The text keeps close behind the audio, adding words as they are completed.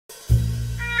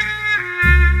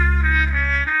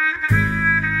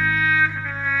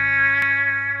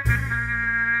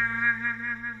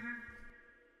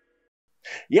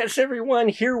Yes, everyone,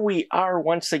 here we are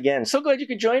once again. So glad you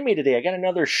could join me today. I got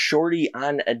another shorty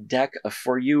on a deck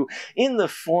for you in the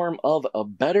form of a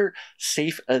Better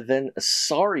Safe Than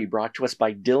Sorry, brought to us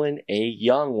by Dylan A.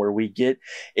 Young, where we get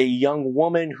a young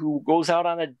woman who goes out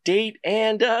on a date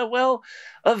and,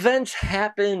 events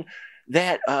happen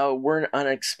that were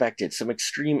unexpected, some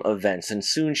extreme events, and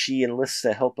soon she enlists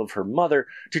the help of her mother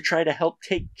to try to help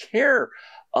take care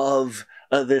of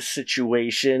this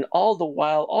situation, all the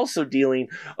while also dealing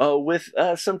with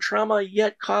some trauma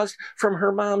yet caused from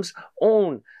her mom's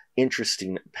own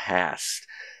interesting past.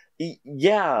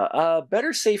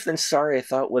 Better Safe Than Sorry, I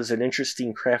thought, was an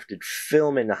interesting crafted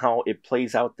film and how it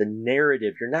plays out the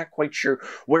narrative. You're not quite sure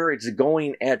where it's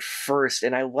going at first,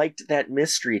 and I liked that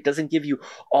mystery. It doesn't give you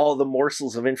all the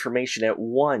morsels of information at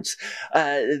once.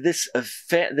 This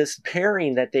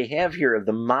pairing that they have here of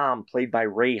the mom, played by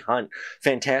Ray Hunt,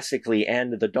 fantastically,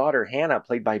 and the daughter, Hannah,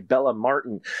 played by Bella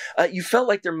Martin. You felt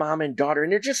like their mom and daughter,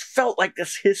 and it just felt like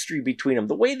this history between them.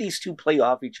 The way these two play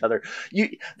off each other,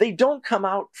 they don't come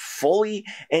out fully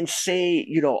and say,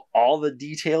 all the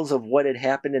details of what had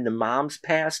happened in the mom's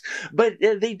past, but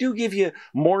they do give you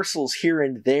morsels here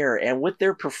and there, and with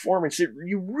their performance,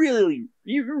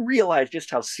 you realize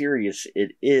just how serious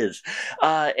it is.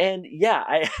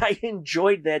 I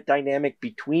enjoyed that dynamic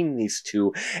between these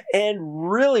two, and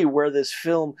really where this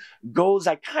film goes,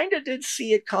 I kind of did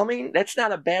see it coming. That's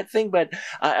not a bad thing, but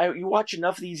you watch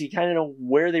enough of these, you kind of know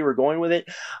where they were going with it.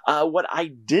 What I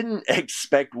didn't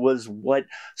expect was what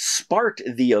sparked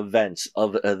the events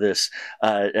of this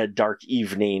dark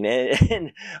evening,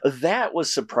 and that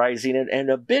was surprising and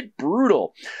a bit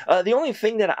brutal. The only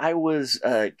thing that I was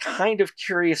kind of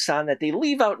curious on, that they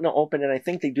leave out in the open, and I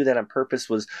think they do that on purpose,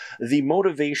 was the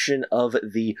motivation of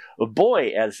the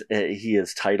boy, as he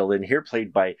is titled in here,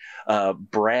 played by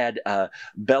Brad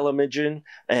Belamijan,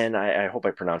 and I hope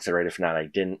I pronounced it right. If not, I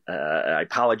didn't. I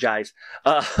apologize.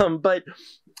 But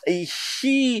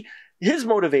his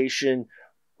motivation,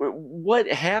 what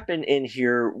happened in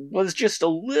here, was just a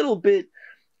little bit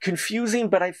confusing,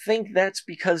 but I think that's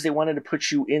because they wanted to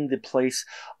put you in the place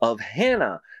of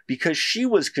Hannah, because she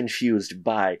was confused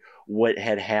by what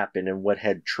had happened and what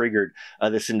had triggered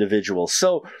this individual.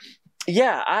 So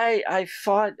I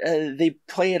thought they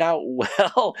play it out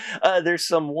well. There's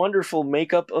some wonderful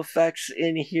makeup effects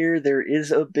in here. There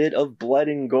is a bit of blood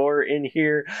and gore in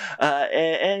here. I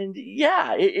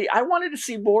wanted to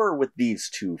see more with these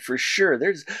two, for sure.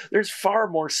 There's far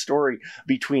more story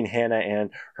between Hannah and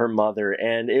her mother,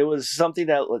 and it was something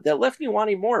that left me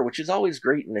wanting more, which is always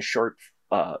great in a short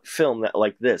film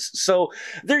like this. So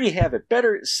there you have it.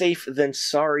 Better Safe Than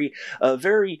Sorry. A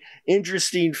very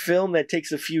interesting film that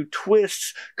takes a few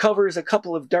twists, covers a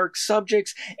couple of dark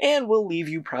subjects, and will leave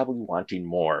you probably wanting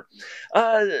more.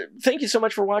 Thank you so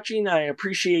much for watching. I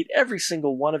appreciate every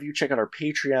single one of you. Check out our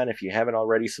Patreon if you haven't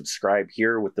already. Subscribe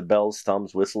here with the bells,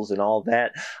 thumbs, whistles, and all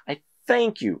that. I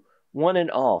thank you, one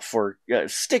and all, for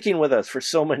sticking with us for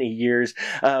so many years.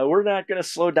 We're not going to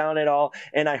slow down at all,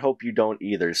 and I hope you don't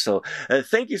either. So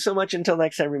thank you so much. Until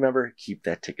next time, remember, keep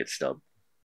that ticket stub.